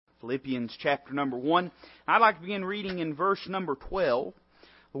Philippians chapter number 1. I'd like to begin reading in verse number 12.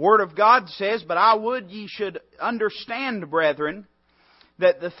 The Word of God says, "But I would ye should understand, brethren,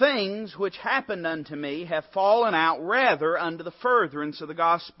 that the things which happened unto me have fallen out rather unto the furtherance of the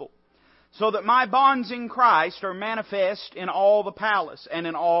gospel, so that my bonds in Christ are manifest in all the palace and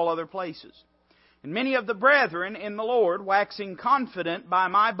in all other places. And many of the brethren in the Lord, waxing confident by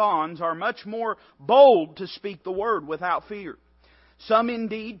my bonds, are much more bold to speak the word without fear. Some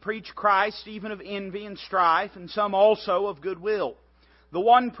indeed preach Christ even of envy and strife, and some also of goodwill. The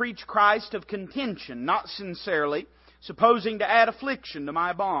one preach Christ of contention, not sincerely, supposing to add affliction to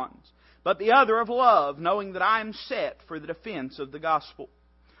my bonds, but the other of love, knowing that I am set for the defense of the gospel.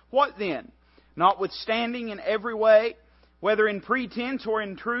 What then? Notwithstanding in every way, whether in pretense or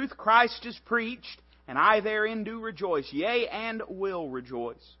in truth, Christ is preached, and I therein do rejoice, yea, and will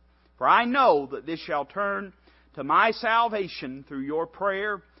rejoice. For I know that this shall turn to my salvation through your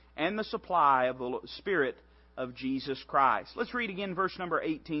prayer and the supply of the Spirit of Jesus Christ." Let's read again verse number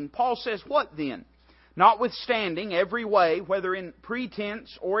 18. Paul says, "What then? Notwithstanding every way, whether in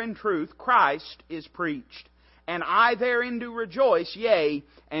pretense or in truth, Christ is preached, and I therein do rejoice, yea,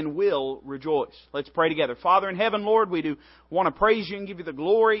 and will rejoice." Let's pray together. Father in heaven, Lord, we do want to praise You and give You the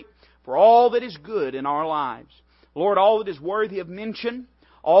glory for all that is good in our lives. Lord, all that is worthy of mention,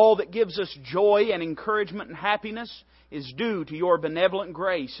 all that gives us joy and encouragement and happiness is due to Your benevolent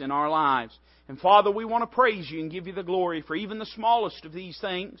grace in our lives. And Father, we want to praise You and give You the glory for even the smallest of these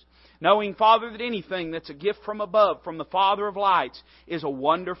things, knowing, Father, that anything that's a gift from above, from the Father of lights, is a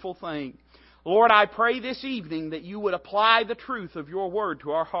wonderful thing. Lord, I pray this evening that You would apply the truth of Your Word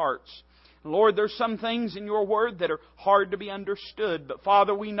to our hearts. Lord, there's some things in Your Word that are hard to be understood. But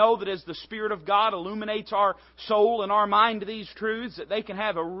Father, we know that as the Spirit of God illuminates our soul and our mind to these truths, that they can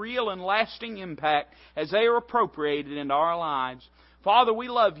have a real and lasting impact as they are appropriated into our lives. Father, we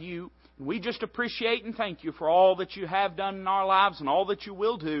love You. We just appreciate and thank You for all that You have done in our lives and all that You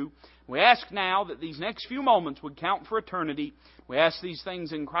will do. We ask now that these next few moments would count for eternity. We ask these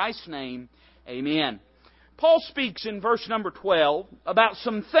things in Christ's name. Amen. Paul speaks in verse number 12 about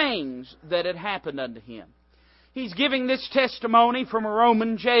some things that had happened unto him. He's giving this testimony from a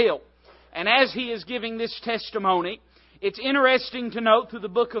Roman jail. And as he is giving this testimony, it's interesting to note through the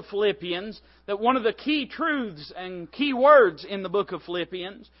book of Philippians that one of the key truths and key words in the book of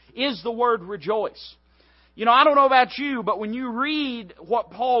Philippians is the word rejoice. You know, I don't know about you, but when you read what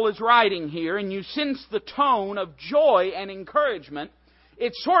Paul is writing here and you sense the tone of joy and encouragement,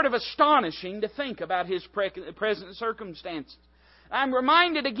 it's sort of astonishing to think about his present circumstances. I'm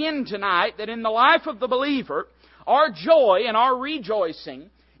reminded again tonight that in the life of the believer, our joy and our rejoicing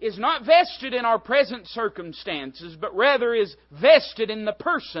is not vested in our present circumstances, but rather is vested in the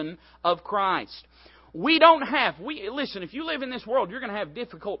person of Christ. Listen, if you live in this world, you're going to have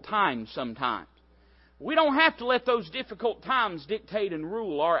difficult times sometimes. We don't have to let those difficult times dictate and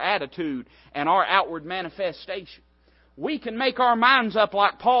rule our attitude and our outward manifestation. We can make our minds up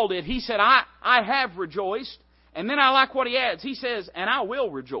like Paul did. He said, I have rejoiced. And then I like what he adds. He says, and I will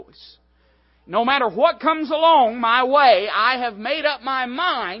rejoice. No matter what comes along my way, I have made up my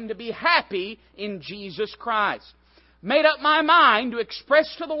mind to be happy in Jesus Christ. Made up my mind to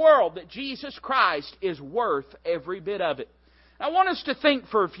express to the world that Jesus Christ is worth every bit of it. I want us to think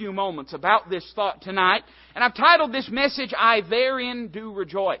for a few moments about this thought tonight. And I've titled this message, I Therein Do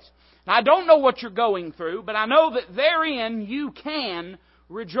Rejoice. Now, I don't know what you're going through, but I know that therein you can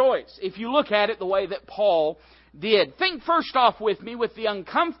rejoice if you look at it the way that Paul did. Think first off with me with the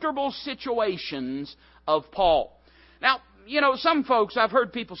uncomfortable situations of Paul. Now, you know, some folks, I've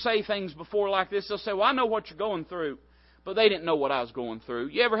heard people say things before like this. They'll say, well, I know what you're going through, but they didn't know what I was going through.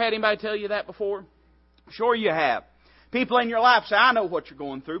 You ever had anybody tell you that before? Sure you have. People in your life say, I know what you're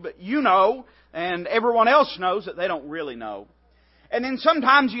going through, but you know, and everyone else knows that they don't really know. And then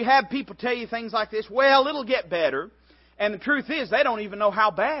sometimes you have people tell you things like this, well, it'll get better. And the truth is, they don't even know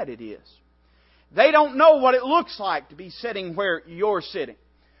how bad it is. They don't know what it looks like to be sitting where you're sitting.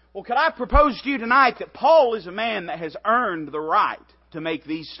 Well, could I propose to you tonight that Paul is a man that has earned the right to make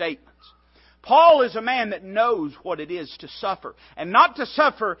these statements. Paul is a man that knows what it is to suffer. And not to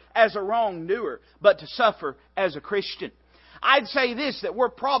suffer as a wrongdoer, but to suffer as a Christian. I'd say this, that we're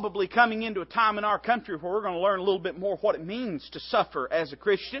probably coming into a time in our country where we're going to learn a little bit more what it means to suffer as a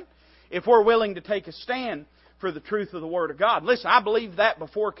Christian, if we're willing to take a stand for the truth of the Word of God. Listen, I believed that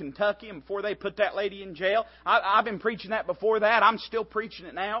before Kentucky and before they put that lady in jail. I've been preaching that before that. I'm still preaching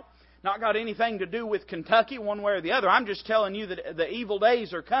it now. Not got anything to do with Kentucky one way or the other. I'm just telling you that the evil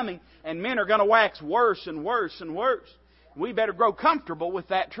days are coming and men are going to wax worse and worse and worse. We better grow comfortable with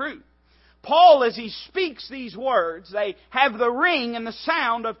that truth. Paul, as he speaks these words, they have the ring and the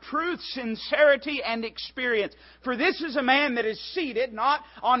sound of truth, sincerity, and experience. For this is a man that is seated, not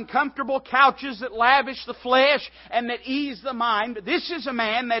on comfortable couches that lavish the flesh and that ease the mind. This is a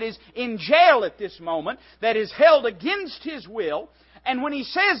man that is in jail at this moment, that is held against his will. And when he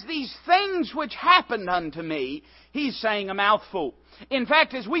says these things which happened unto me, he's saying a mouthful. In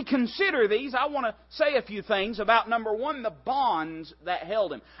fact, as we consider these, I want to say a few things about, number one, the bonds that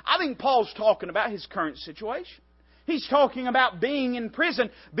held him. I think Paul's talking about his current situation. He's talking about being in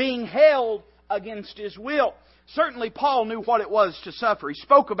prison, being held against his will. Certainly Paul knew what it was to suffer. He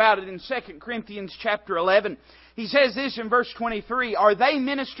spoke about it in 2 Corinthians chapter 11. He says this in verse 23, are they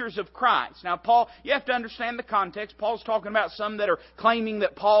ministers of Christ? Now, Paul, you have to understand the context. Paul's talking about some that are claiming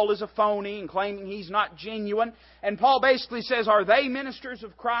that Paul is a phony and claiming he's not genuine. And Paul basically says, are they ministers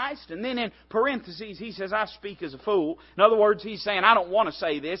of Christ? And then in parentheses, he says, I speak as a fool. In other words, he's saying, I don't want to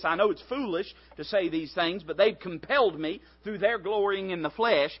say this. I know it's foolish to say these things, but they've compelled me through their glorying in the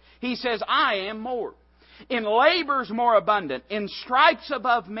flesh. He says, I am more. In labors more abundant, in stripes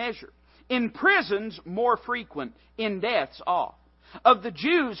above measure, in prisons more frequent, in deaths oft. Of the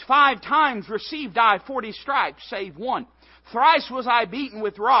Jews 5 times received I 40 stripes, save one. Thrice was I beaten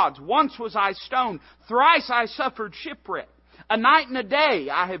with rods, once was I stoned, thrice I suffered shipwreck. A night and a day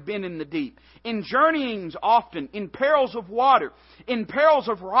I have been in the deep, in journeyings often, in perils of water, in perils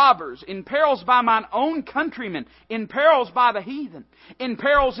of robbers, in perils by mine own countrymen, in perils by the heathen, in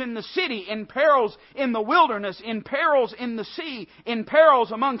perils in the city, in perils in the wilderness, in perils in the sea, in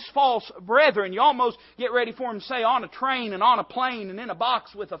perils amongst false brethren. You almost get ready for him to say on a train and on a plane and in a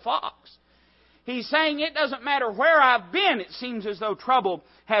box with a fox. He's saying it doesn't matter where I've been, it seems as though trouble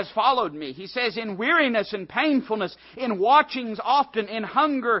has followed me. He says in weariness and painfulness, in watchings often, in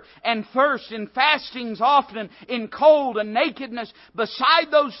hunger and thirst, in fastings often, in cold and nakedness,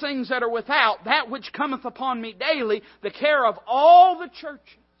 beside those things that are without, that which cometh upon me daily, the care of all the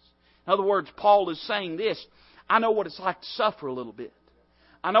churches. In other words, Paul is saying this, I know what it's like to suffer a little bit.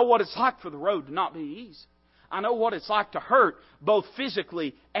 I know what it's like for the road to not be easy. I know what it's like to hurt both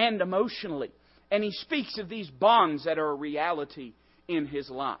physically and emotionally. And he speaks of these bonds that are a reality in his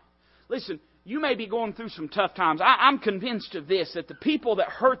life. Listen, you may be going through some tough times. I'm convinced of this, that the people that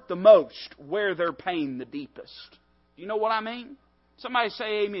hurt the most wear their pain the deepest. Do you know what I mean? Somebody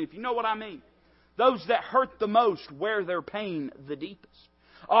say amen if you know what I mean. Those that hurt the most wear their pain the deepest.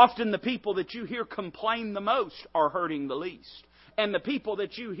 Often the people that you hear complain the most are hurting the least. And the people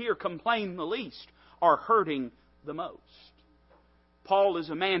that you hear complain the least are hurting the most. Paul is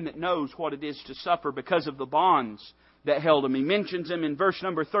a man that knows what it is to suffer because of the bonds that held him. He mentions them in verse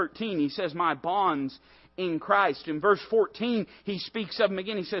number 13. He says, my bonds in Christ. In verse 14, he speaks of them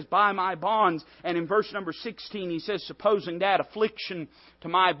again. He says, by my bonds. And in verse number 16, he says, supposing that affliction to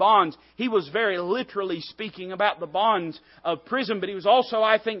my bonds. He was very literally speaking about the bonds of prison, but he was also,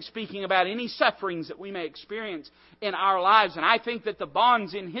 I think, speaking about any sufferings that we may experience in our lives. And I think that the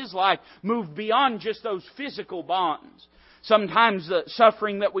bonds in his life moved beyond just those physical bonds. Sometimes the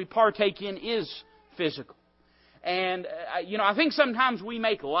suffering that we partake in is physical. And, I think sometimes we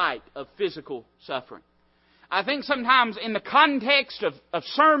make light of physical suffering. I think sometimes in the context of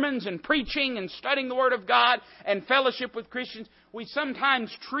sermons and preaching and studying the Word of God and fellowship with Christians, we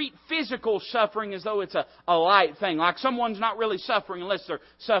sometimes treat physical suffering as though it's a light thing. Like someone's not really suffering unless they're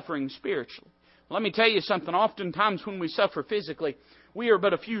suffering spiritually. Let me tell you something. Oftentimes when we suffer physically, we are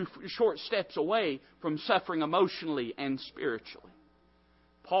but a few short steps away from suffering emotionally and spiritually.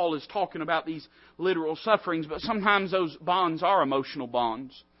 Paul is talking about these literal sufferings, but sometimes those bonds are emotional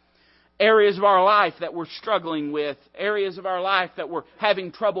bonds. Areas of our life that we're struggling with, areas of our life that we're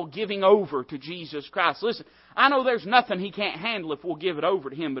having trouble giving over to Jesus Christ. Listen, I know there's nothing He can't handle if we'll give it over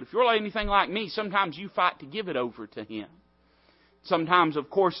to Him, but if you're anything like me, sometimes you fight to give it over to Him. Sometimes, of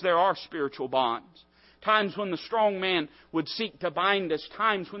course, there are spiritual bonds. Times when the strong man would seek to bind us.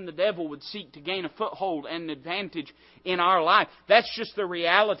 Times when the devil would seek to gain a foothold and an advantage in our life. That's just the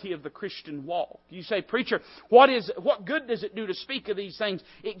reality of the Christian walk. You say, preacher, what good does it do to speak of these things?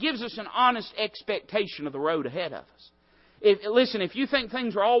 It gives us an honest expectation of the road ahead of us. If you think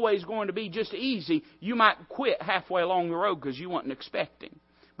things are always going to be just easy, you might quit halfway along the road because you wasn't expecting.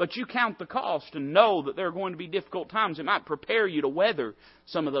 But you count the cost and know that there are going to be difficult times. It might prepare you to weather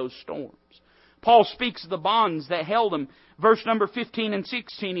some of those storms. Paul speaks of the bonds that held him. Verse number 15 and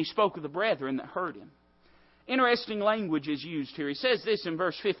 16, he spoke of the brethren that hurt him. Interesting language is used here. He says this in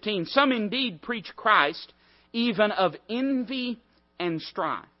verse 15, some indeed preach Christ, even of envy and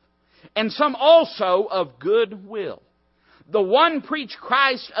strife, and some also of good will. The one preach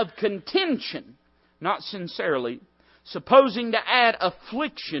Christ of contention, not sincerely, supposing to add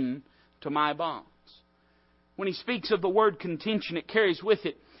affliction to my bonds. When he speaks of the word contention, it carries with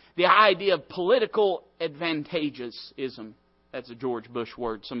it the idea of political advantageousism. That's a George Bush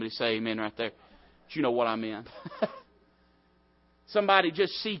word. Somebody say amen right there. But you know what I meant. Somebody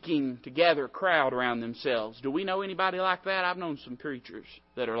just seeking to gather a crowd around themselves. Do we know anybody like that? I've known some preachers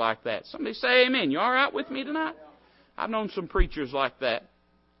that are like that. Somebody say amen. You all right with me tonight? I've known some preachers like that.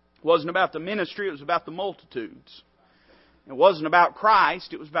 It wasn't about the ministry, it was about the multitudes. It wasn't about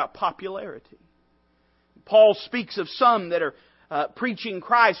Christ, it was about popularity. Paul speaks of some that are preaching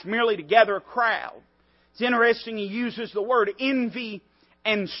Christ merely to gather a crowd. It's interesting, he uses the word envy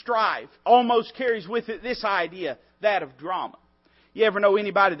and strife. Almost carries with it this idea, that of drama. You ever know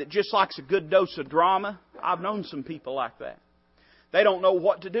anybody that just likes a good dose of drama? I've known some people like that. They don't know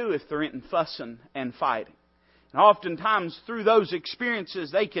what to do if they're in fussing and fighting. And oftentimes through those experiences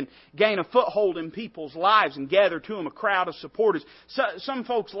they can gain a foothold in people's lives and gather to them a crowd of supporters. Some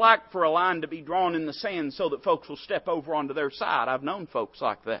folks like for a line to be drawn in the sand so that folks will step over onto their side. I've known folks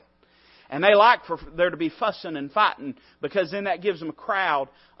like that. And they like for there to be fussing and fighting because then that gives them a crowd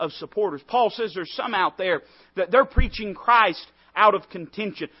of supporters. Paul says there's some out there that they're preaching Christ out of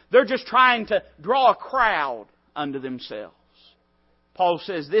contention. They're just trying to draw a crowd unto themselves. Paul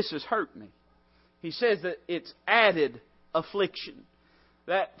says this has hurt me. He says that it's added affliction.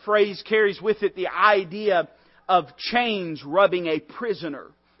 That phrase carries with it the idea of chains rubbing a prisoner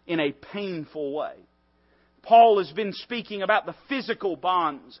in a painful way. Paul has been speaking about the physical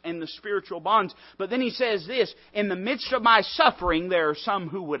bonds and the spiritual bonds. But then he says this, in the midst of my suffering, there are some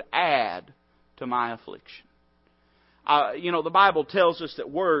who would add to my affliction. The Bible tells us that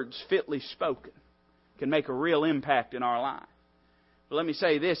words fitly spoken can make a real impact in our life. But let me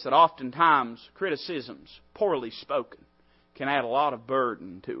say this, that oftentimes criticisms, poorly spoken, can add a lot of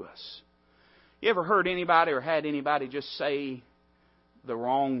burden to us. You ever heard anybody or had anybody just say the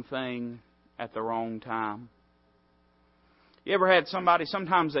wrong thing at the wrong time? You ever had somebody,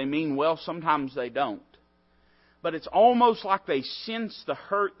 sometimes they mean well, sometimes they don't. But it's almost like they sense the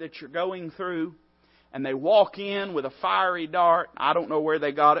hurt that you're going through, and they walk in with a fiery dart. I don't know where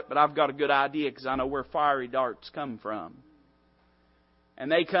they got it, but I've got a good idea because I know where fiery darts come from.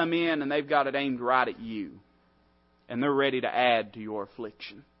 And they come in and they've got it aimed right at you. And they're ready to add to your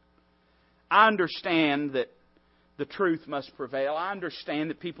affliction. I understand that the truth must prevail. I understand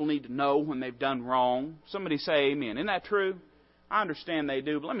that people need to know when they've done wrong. Somebody say amen. Isn't that true? I understand they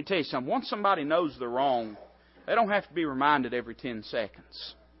do. But let me tell you something. Once somebody knows they're wrong, they don't have to be reminded every 10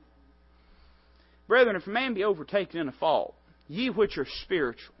 seconds. Brethren, if a man be overtaken in a fault, ye which are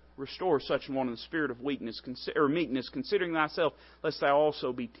spiritual, restore such an one in the spirit of weakness or meekness, considering thyself, lest thou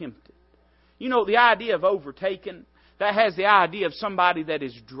also be tempted. You know, the idea of overtaken, that has the idea of somebody that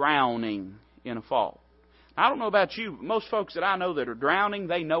is drowning in a fault. I don't know about you, but most folks that I know that are drowning,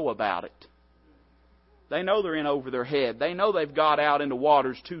 they know about it. They know they're in over their head. They know they've got out into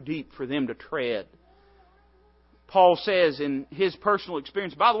waters too deep for them to tread. Paul says in his personal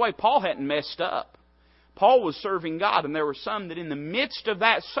experience, by the way, Paul hadn't messed up. Paul was serving God, and there were some that in the midst of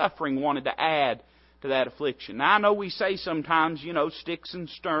that suffering wanted to add to that affliction. Now, I know we say sometimes, sticks and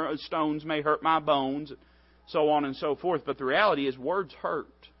stones may hurt my bones, so on and so forth, but the reality is words hurt.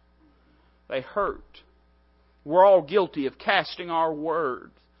 They hurt. We're all guilty of casting our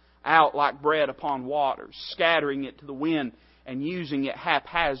words out like bread upon waters, scattering it to the wind and using it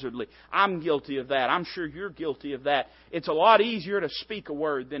haphazardly. I'm guilty of that. I'm sure you're guilty of that. It's a lot easier to speak a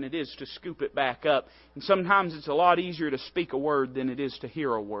word than it is to scoop it back up. And sometimes it's a lot easier to speak a word than it is to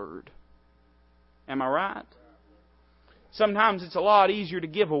hear a word. Am I right? Sometimes it's a lot easier to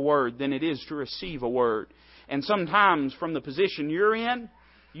give a word than it is to receive a word. And sometimes from the position you're in,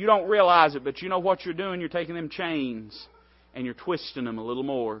 you don't realize it, but you know what you're doing? You're taking them chains and you're twisting them a little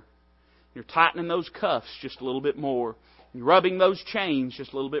more. You're tightening those cuffs just a little bit more. You're rubbing those chains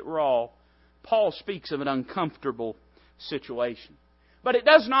just a little bit raw. Paul speaks of an uncomfortable situation. But it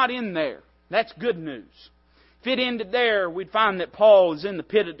does not end there. That's good news. If it ended there, we'd find that Paul is in the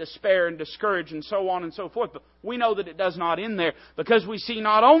pit of despair and discouraged and so on and so forth. But we know that it does not end there because we see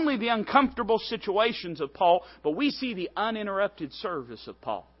not only the uncomfortable situations of Paul, but we see the uninterrupted service of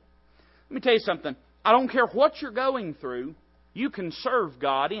Paul. Let me tell you something. I don't care what you're going through, you can serve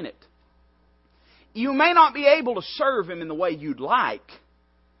God in it. You may not be able to serve Him in the way you'd like,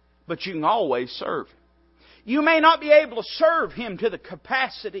 but you can always serve Him. You may not be able to serve Him to the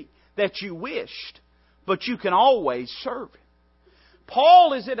capacity that you wished, but you can always serve Him.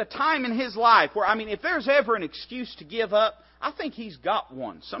 Paul is at a time in his life where, if there's ever an excuse to give up, I think he's got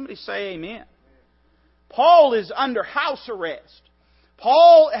one. Somebody say amen. Paul is under house arrest.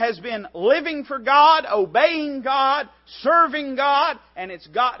 Paul has been living for God, obeying God, serving God, and it's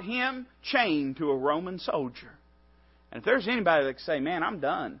got him chained to a Roman soldier. And if there's anybody that can say, man, I'm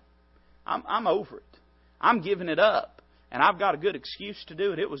done. I'm over it. I'm giving it up. And I've got a good excuse to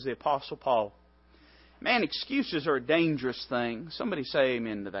do it. It was the Apostle Paul. Man, excuses are a dangerous thing. Somebody say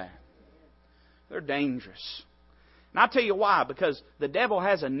amen to that. They're dangerous. And I'll tell you why. Because the devil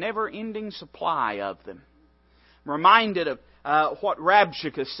has a never-ending supply of them. I'm reminded of what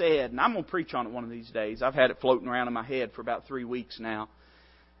Rabshakeh said. And I'm going to preach on it one of these days. I've had it floating around in my head for about 3 weeks now.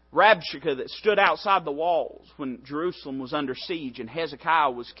 Rabshakeh that stood outside the walls when Jerusalem was under siege and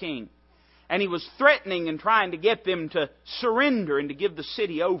Hezekiah was king. And he was threatening and trying to get them to surrender and to give the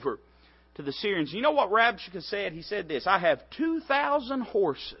city over to the Syrians. You know what Rabshakeh said? He said this, I have 2,000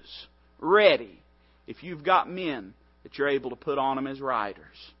 horses ready if you've got men that you're able to put on them as riders.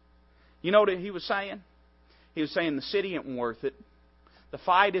 You know what he was saying? He was saying the city isn't worth it. The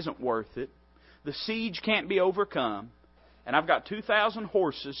fight isn't worth it. The siege can't be overcome. And I've got 2,000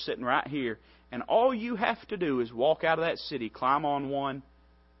 horses sitting right here. And all you have to do is walk out of that city, climb on one,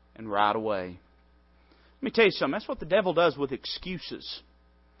 and ride away. Let me tell you something. That's what the devil does with excuses.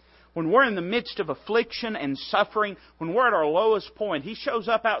 When we're in the midst of affliction and suffering, when we're at our lowest point, he shows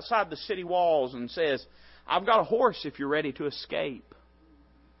up outside the city walls and says, I've got a horse if you're ready to escape.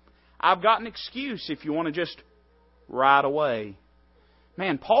 I've got an excuse if you want to just ride away.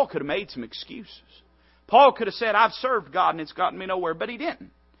 Man, Paul could have made some excuses. Paul could have said, I've served God and it's gotten me nowhere, but he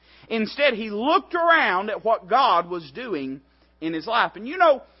didn't. Instead, he looked around at what God was doing in his life. And you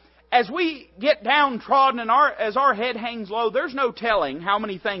know, as we get downtrodden and as our head hangs low, there's no telling how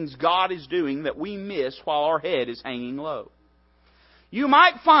many things God is doing that we miss while our head is hanging low. You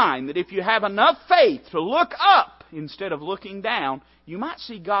might find that if you have enough faith to look up instead of looking down, you might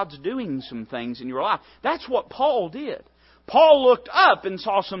see God's doing some things in your life. That's what Paul did. Paul looked up and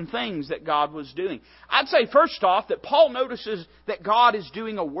saw some things that God was doing. I'd say first off that Paul notices that God is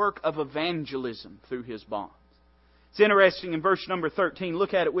doing a work of evangelism through his bonds. It's interesting in verse number 13.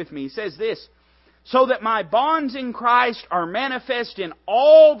 Look at it with me. He says this, so that my bonds in Christ are manifest in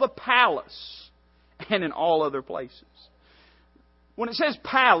all the palace and in all other places. When it says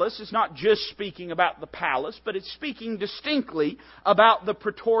palace, it's not just speaking about the palace, but it's speaking distinctly about the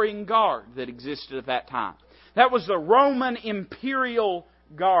Praetorian Guard that existed at that time. That was the Roman Imperial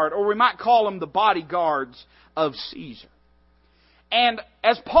Guard, or we might call them the bodyguards of Caesar. And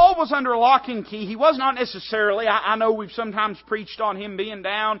as Paul was under lock and key, he was not necessarily, I know we've sometimes preached on him being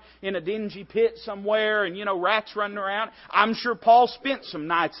down in a dingy pit somewhere and, rats running around. I'm sure Paul spent some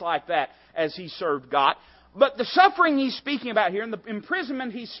nights like that as he served God. But the suffering he's speaking about here and the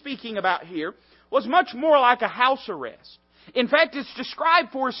imprisonment he's speaking about here was much more like a house arrest. In fact, it's described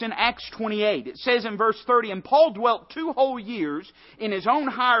for us in Acts 28. It says in verse 30, and Paul dwelt 2 whole years in his own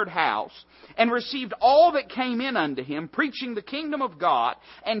hired house, and received all that came in unto him, preaching the kingdom of God,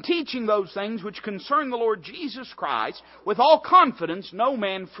 and teaching those things which concern the Lord Jesus Christ, with all confidence, no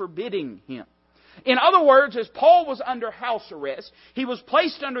man forbidding him. In other words, as Paul was under house arrest, he was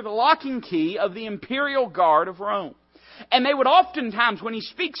placed under the lock and key of the imperial guard of Rome. And they would oftentimes, when he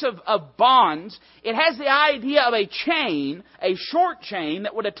speaks of bonds, it has the idea of a chain, a short chain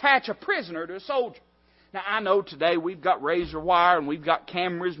that would attach a prisoner to a soldier. Now, I know today we've got razor wire and we've got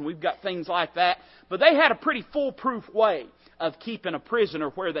cameras and we've got things like that, but they had a pretty foolproof way of keeping a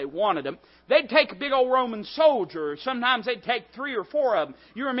prisoner where they wanted him. They'd take a big old Roman soldier, or sometimes they'd take 3 or 4 of them.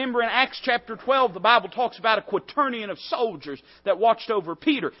 You remember in Acts chapter 12, the Bible talks about a quaternion of soldiers that watched over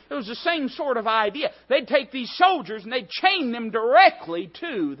Peter. It was the same sort of idea. They'd take these soldiers and they'd chain them directly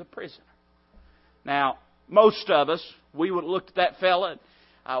to the prisoner. Now, most of us, we would have looked at that fella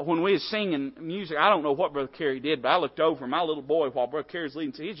when we was singing music. I don't know what Brother Carey did, but I looked over my little boy while Brother Carey's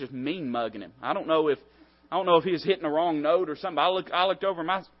leading. He's just mean mugging him. I don't know if he was hitting the wrong note or something. I looked over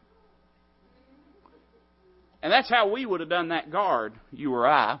and that's how we would have done that guard, you or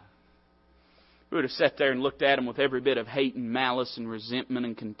I. We would have sat there and looked at him with every bit of hate and malice and resentment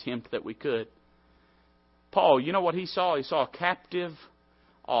and contempt that we could. Paul, you know what he saw? He saw a captive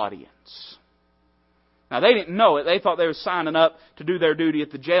audience. Now, they didn't know it. They thought they were signing up to do their duty at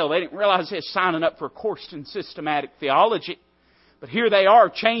the jail. They didn't realize they were signing up for a course in systematic theology. But here they are,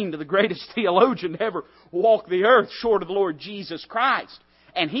 chained to the greatest theologian to ever walk the earth, short of the Lord Jesus Christ.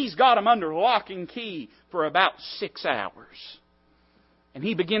 And he's got them under lock and key for about 6 hours. And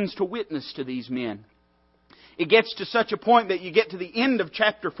he begins to witness to these men. It gets to such a point that you get to the end of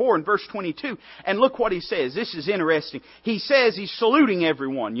chapter 4 and verse 22. And look what he says. This is interesting. He says he's saluting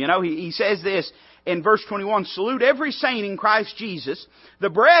everyone. He says this in verse 21. Salute every saint in Christ Jesus. The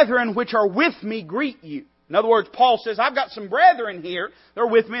brethren which are with me greet you. In other words, Paul says, I've got some brethren here. They're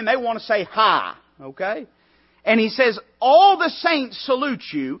with me and they want to say hi. Okay? And he says, all the saints salute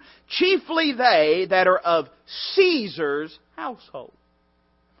you, chiefly they that are of Caesar's household.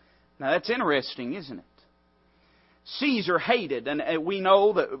 Now that's interesting, isn't it? Caesar hated, and we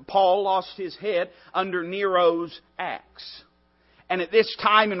know that Paul lost his head under Nero's axe. And at this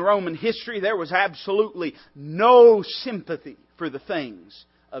time in Roman history, there was absolutely no sympathy for the things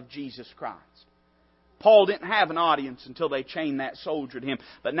of Jesus Christ. Paul didn't have an audience until they chained that soldier to him.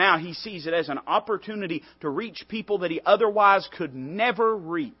 But now he sees it as an opportunity to reach people that he otherwise could never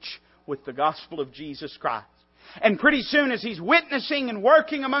reach with the gospel of Jesus Christ. And pretty soon as he's witnessing and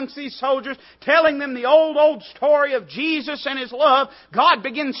working amongst these soldiers, telling them the old story of Jesus and His love, God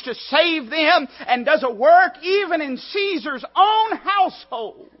begins to save them and does a work even in Caesar's own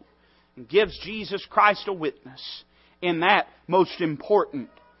household. And gives Jesus Christ a witness in that most important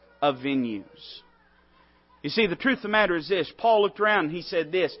of venues. You see, the truth of the matter is this. Paul looked around and he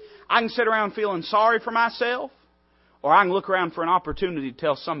said this, I can sit around feeling sorry for myself, or I can look around for an opportunity to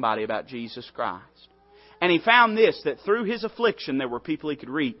tell somebody about Jesus Christ. And he found this, that through his affliction there were people he could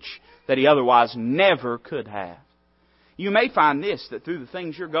reach that he otherwise never could have. You may find this, that through the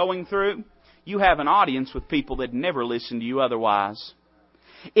things you're going through, you have an audience with people that never listened to you otherwise.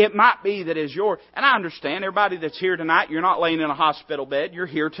 It might be that as and I understand everybody that's here tonight, you're not laying in a hospital bed, you're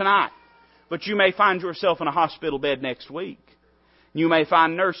here tonight. But you may find yourself in a hospital bed next week. You may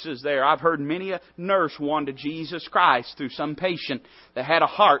find nurses there. I've heard many a nurse won to Jesus Christ through some patient that had a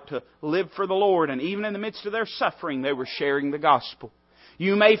heart to live for the Lord. And even in the midst of their suffering, they were sharing the gospel.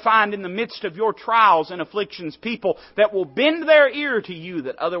 You may find in the midst of your trials and afflictions people that will bend their ear to you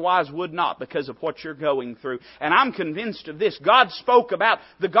that otherwise would not because of what you're going through. And I'm convinced of this. God spoke about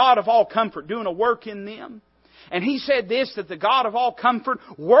the God of all comfort doing a work in them. And He said this, that the God of all comfort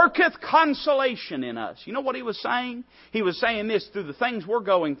worketh consolation in us. You know what He was saying? He was saying this, through the things we're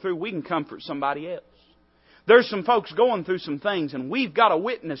going through, we can comfort somebody else. There's some folks going through some things, and we've got a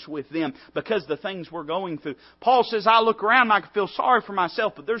witness with them because of the things we're going through. Paul says, I look around and I can feel sorry for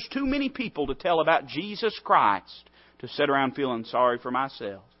myself, but there's too many people to tell about Jesus Christ to sit around feeling sorry for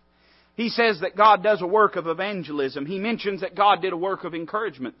myself. He says that God does a work of evangelism. He mentions that God did a work of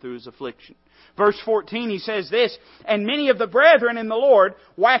encouragement through His affliction. Verse 14, he says this, and many of the brethren in the Lord,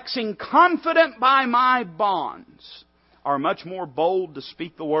 waxing confident by my bonds, are much more bold to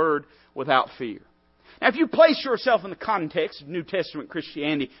speak the word without fear. Now, if you place yourself in the context of New Testament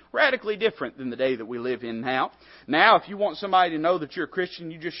Christianity, radically different than the day that we live in now. Now, if you want somebody to know that you're a Christian,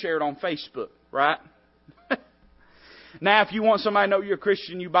 you just share it on Facebook, right? Now, if you want somebody to know you're a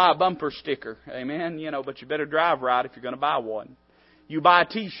Christian, you buy a bumper sticker. Amen? But you better drive right if you're going to buy one. You buy a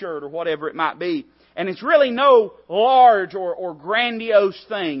t-shirt or whatever it might be. And it's really no large or grandiose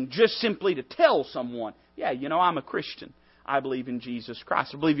thing, just simply to tell someone, yeah, I'm a Christian. I believe in Jesus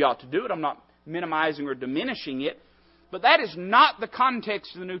Christ. I believe you ought to do it. I'm not minimizing or diminishing it. But that is not the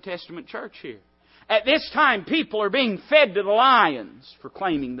context of the New Testament church here. At this time, people are being fed to the lions for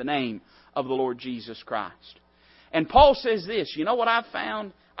claiming the name of the Lord Jesus Christ. And Paul says this, you know what I've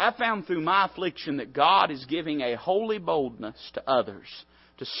found? I found through my affliction that God is giving a holy boldness to others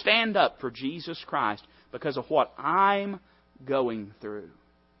to stand up for Jesus Christ because of what I'm going through.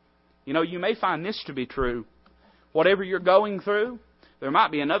 You may find this to be true. Whatever you're going through, there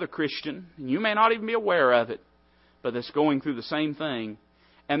might be another Christian, and you may not even be aware of it, but that's going through the same thing.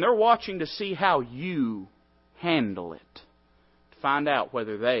 And they're watching to see how you handle it, to find out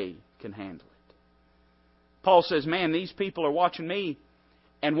whether they can handle it. Paul says, man, these people are watching me.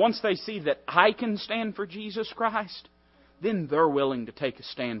 And once they see that I can stand for Jesus Christ, then they're willing to take a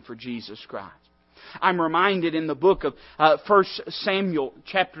stand for Jesus Christ. I'm reminded in the book of 2 Samuel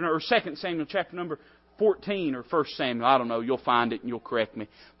chapter number 14 or 1 Samuel. I don't know. You'll find it and you'll correct me.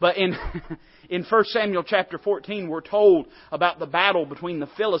 But in 1 Samuel chapter 14, we're told about the battle between the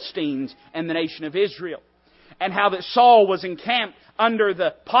Philistines and the nation of Israel. And how that Saul was encamped under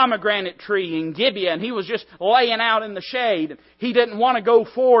the pomegranate tree in Gibeah, and he was just laying out in the shade. He didn't want to go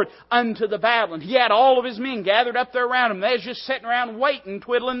forward unto the battle. And he had all of his men gathered up there around him. They was just sitting around waiting,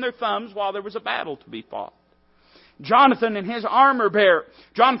 twiddling their thumbs while there was a battle to be fought. Jonathan and his armor bearer.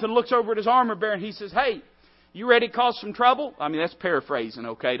 Jonathan looks over at his armor bearer and he says, hey, you ready to cause some trouble? I mean, that's paraphrasing,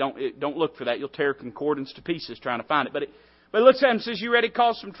 okay? Don't look for that. You'll tear concordance to pieces trying to find it. But he looks at him and says, you ready to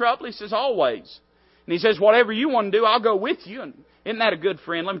cause some trouble? He says, always. And he says, whatever you want to do, I'll go with you. And isn't that a good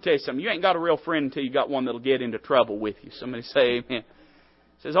friend? Let me tell you something. You ain't got a real friend until you got one that'll get into trouble with you. Somebody say amen.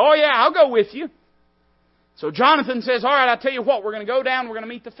 He says, oh yeah, I'll go with you. So Jonathan says, all right, I'll tell you what, we're going to go down, we're going to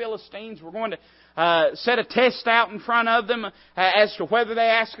meet the Philistines. We're going to set a test out in front of them as to whether they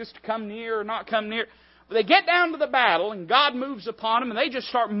ask us to come near or not come near. But they get down to the battle, and God moves upon them, and they just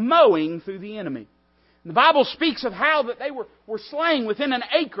start mowing through the enemy. And the Bible speaks of how that they were slain within an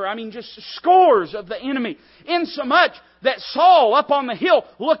acre. I mean, just scores of the enemy. Insomuch that Saul up on the hill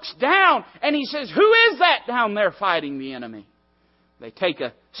looks down, and he says, "Who is that down there fighting the enemy?" They take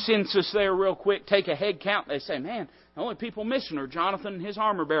a census there real quick, take a head count. They say, "Man, the only people missing are Jonathan and his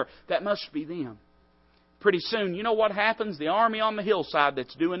armor bearer. That must be them." Pretty soon, you know what happens? The army on the hillside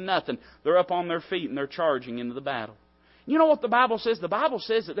that's doing nothing, they're up on their feet and they're charging into the battle. You know what the Bible says? The Bible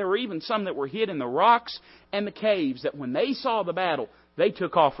says that there were even some that were hid in the rocks and the caves, that when they saw the battle, they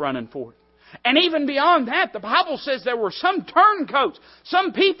took off running for it. And even beyond that, the Bible says there were some turncoats,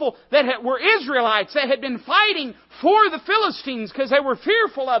 some people that were Israelites that had been fighting for the Philistines because they were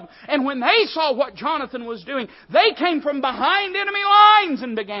fearful of them. And when they saw what Jonathan was doing, they came from behind enemy lines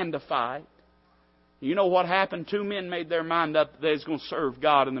and began to fight. You know what happened? Two men made their mind up that they was going to serve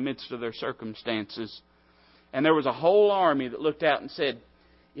God in the midst of their circumstances. And there was a whole army that looked out and said,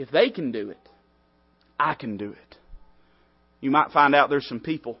 "If they can do it, I can do it." You might find out there's some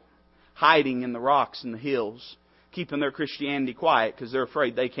people hiding in the rocks and the hills, keeping their Christianity quiet because they're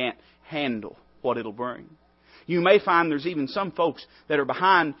afraid they can't handle what it'll bring. You may find there's even some folks that are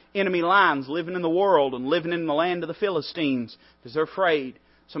behind enemy lines, living in the world and living in the land of the Philistines because they're afraid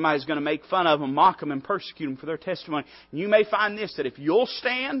somebody's going to make fun of them, mock them, and persecute them for their testimony. And you may find this, that if you'll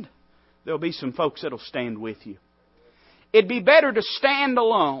stand, there'll be some folks that'll stand with you. It'd be better to stand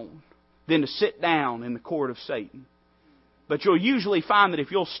alone than to sit down in the court of Satan. But you'll usually find that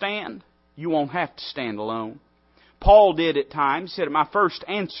if you'll stand, you won't have to stand alone. Paul did at times. He said, "At my first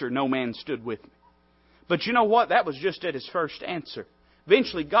answer, no man stood with me." But you know what? That was just at his first answer.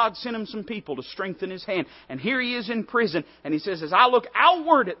 Eventually, God sent him some people to strengthen his hand. And here he is in prison. And he says, as I look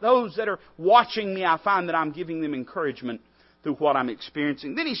outward at those that are watching me, I find that I'm giving them encouragement through what I'm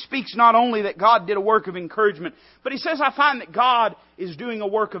experiencing. Then he speaks not only that God did a work of encouragement, but he says, I find that God is doing a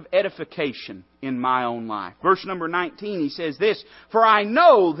work of edification in my own life. Verse number 19, he says this, "For I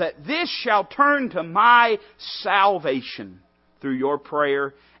know that this shall turn to my salvation through your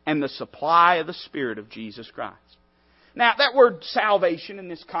prayer and the supply of the Spirit of Jesus Christ." Now, that word salvation in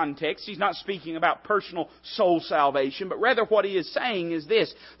this context, he's not speaking about personal soul salvation, but rather what he is saying is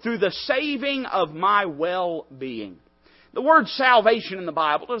this, through the saving of my well-being. The word salvation in the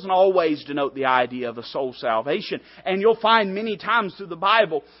Bible doesn't always denote the idea of a soul salvation. And you'll find many times through the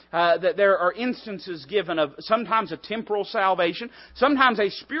Bible that there are instances given of sometimes a temporal salvation, sometimes a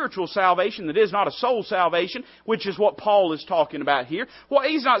spiritual salvation that is not a soul salvation, which is what Paul is talking about here. Well,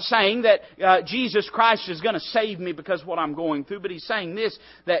 he's not saying that Jesus Christ is going to save me because of what I'm going through, but he's saying this,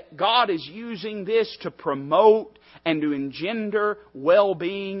 that God is using this to promote and to engender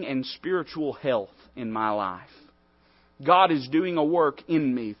well-being and spiritual health in my life. God is doing a work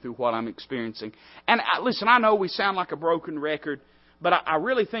in me through what I'm experiencing. And listen, I know we sound like a broken record, but I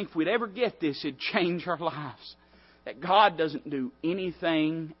really think if we'd ever get this, it'd change our lives. That God doesn't do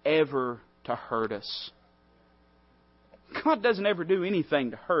anything ever to hurt us. God doesn't ever do anything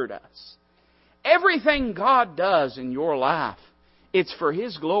to hurt us. Everything God does in your life, it's for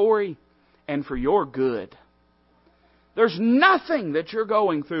His glory and for your good. There's nothing that you're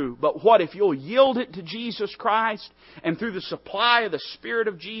going through but what if you'll yield it to Jesus Christ and through the supply of the Spirit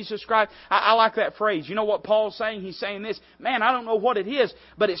of Jesus Christ. I like that phrase. You know what Paul's saying? He's saying this, man, I don't know what it is,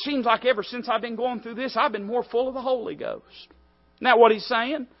 but it seems like ever since I've been going through this, I've been more full of the Holy Ghost. Isn't that what he's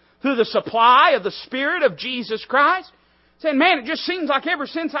saying? Through the supply of the Spirit of Jesus Christ. Saying, man, it just seems like ever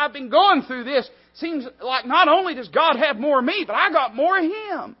since I've been going through this, seems like not only does God have more of me, but I got more of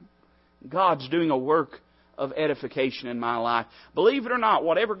Him. God's doing a work of edification in my life. Believe it or not,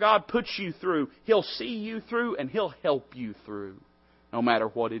 whatever God puts you through, He'll see you through and He'll help you through, no matter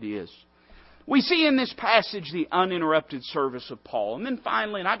what it is. We see in this passage the uninterrupted service of Paul. And then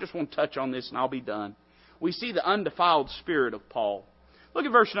finally, and I just want to touch on this and I'll be done, we see the undefiled spirit of Paul. Look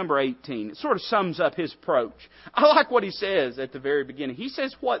at verse number 18. It sort of sums up his approach. I like what he says at the very beginning. He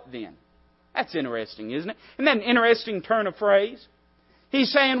says, what then? That's interesting, isn't it? Isn't that an interesting turn of phrase?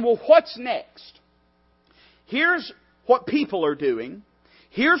 He's saying, well, what's next? Here's what people are doing.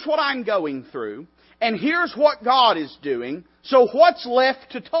 Here's what I'm going through. And here's what God is doing. So what's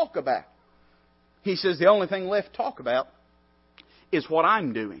left to talk about? He says the only thing left to talk about is what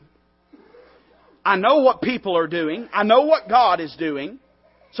I'm doing. I know what people are doing. I know what God is doing.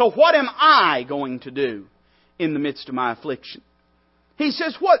 So what am I going to do in the midst of my affliction? He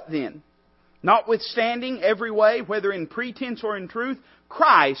says, what then? Notwithstanding every way, whether in pretense or in truth,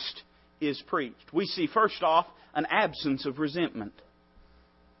 Christ is preached. We see first off an absence of resentment.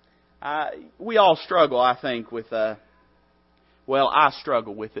 We all struggle, I think, with, I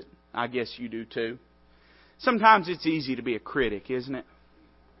struggle with it. I guess you do too. Sometimes it's easy to be a critic, isn't it?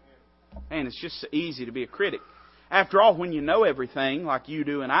 Man, it's just so easy to be a critic. After all, when you know everything, like you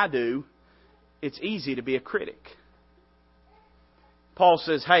do and I do, it's easy to be a critic. Paul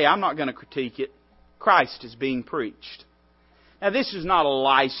says, hey, I'm not going to critique it. Christ is being preached. Now, this is not a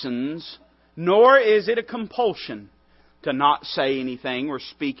license, nor is it a compulsion to not say anything or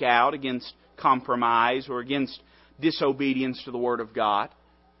speak out against compromise or against disobedience to the Word of God.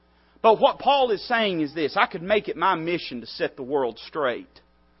 But what Paul is saying is this: I could make it my mission to set the world straight.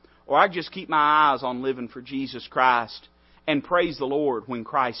 Or I just keep my eyes on living for Jesus Christ and praise the Lord when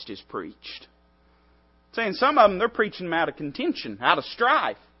Christ is preached. Saying some of them, they're preaching them out of contention, out of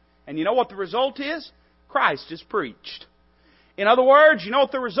strife. And you know what the result is? Christ is preached. In other words, you know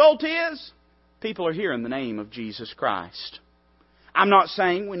what the result is? People are hearing the name of Jesus Christ. I'm not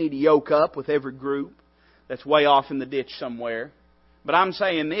saying we need to yoke up with every group that's way off in the ditch somewhere. But I'm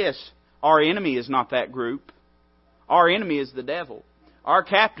saying this: our enemy is not that group. Our enemy is the devil. Our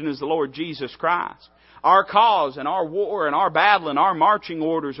captain is the Lord Jesus Christ. Our cause and our war and our battle and our marching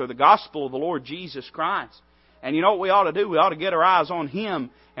orders are the gospel of the Lord Jesus Christ. And you know what we ought to do? We ought to get our eyes on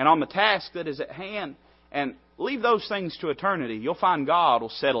Him and on the task that is at hand and leave those things to eternity. You'll find God will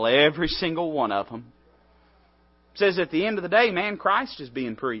settle every single one of them. It says at the end of the day, man, Christ is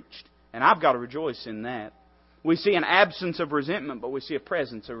being preached. And I've got to rejoice in that. We see an absence of resentment, but we see a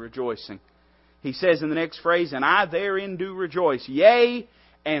presence of rejoicing. He says in the next phrase, and I therein do rejoice, yea,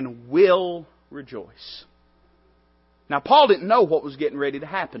 and will rejoice. Now, Paul didn't know what was getting ready to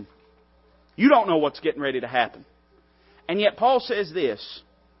happen. You don't know what's getting ready to happen. And yet Paul says this: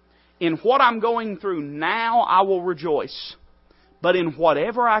 in what I'm going through now, I will rejoice. But in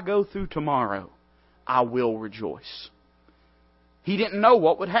whatever I go through tomorrow, I will rejoice. He didn't know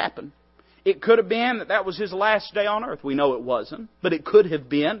what would happen. It could have been that was his last day on earth. We know it wasn't, but it could have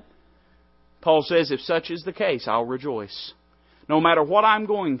been. Paul says, if such is the case, I'll rejoice. No matter what I'm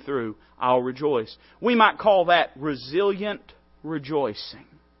going through, I'll rejoice. We might call that resilient rejoicing.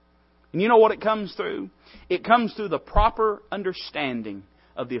 And you know what it comes through? It comes through the proper understanding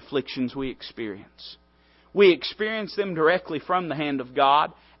of the afflictions we experience. We experience them directly from the hand of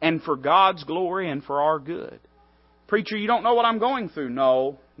God and for God's glory and for our good. Preacher, you don't know what I'm going through.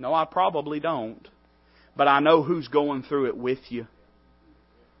 No, I probably don't. But I know who's going through it with you.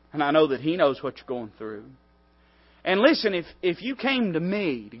 And I know that He knows what you're going through. And listen, if you came to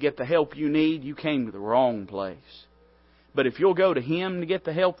me to get the help you need, you came to the wrong place. But if you'll go to Him to get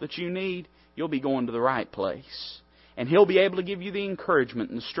the help that you need, you'll be going to the right place. And He'll be able to give you the encouragement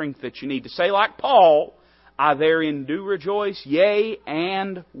and the strength that you need to say, like Paul, I therein do rejoice, yea,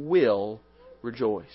 and will rejoice.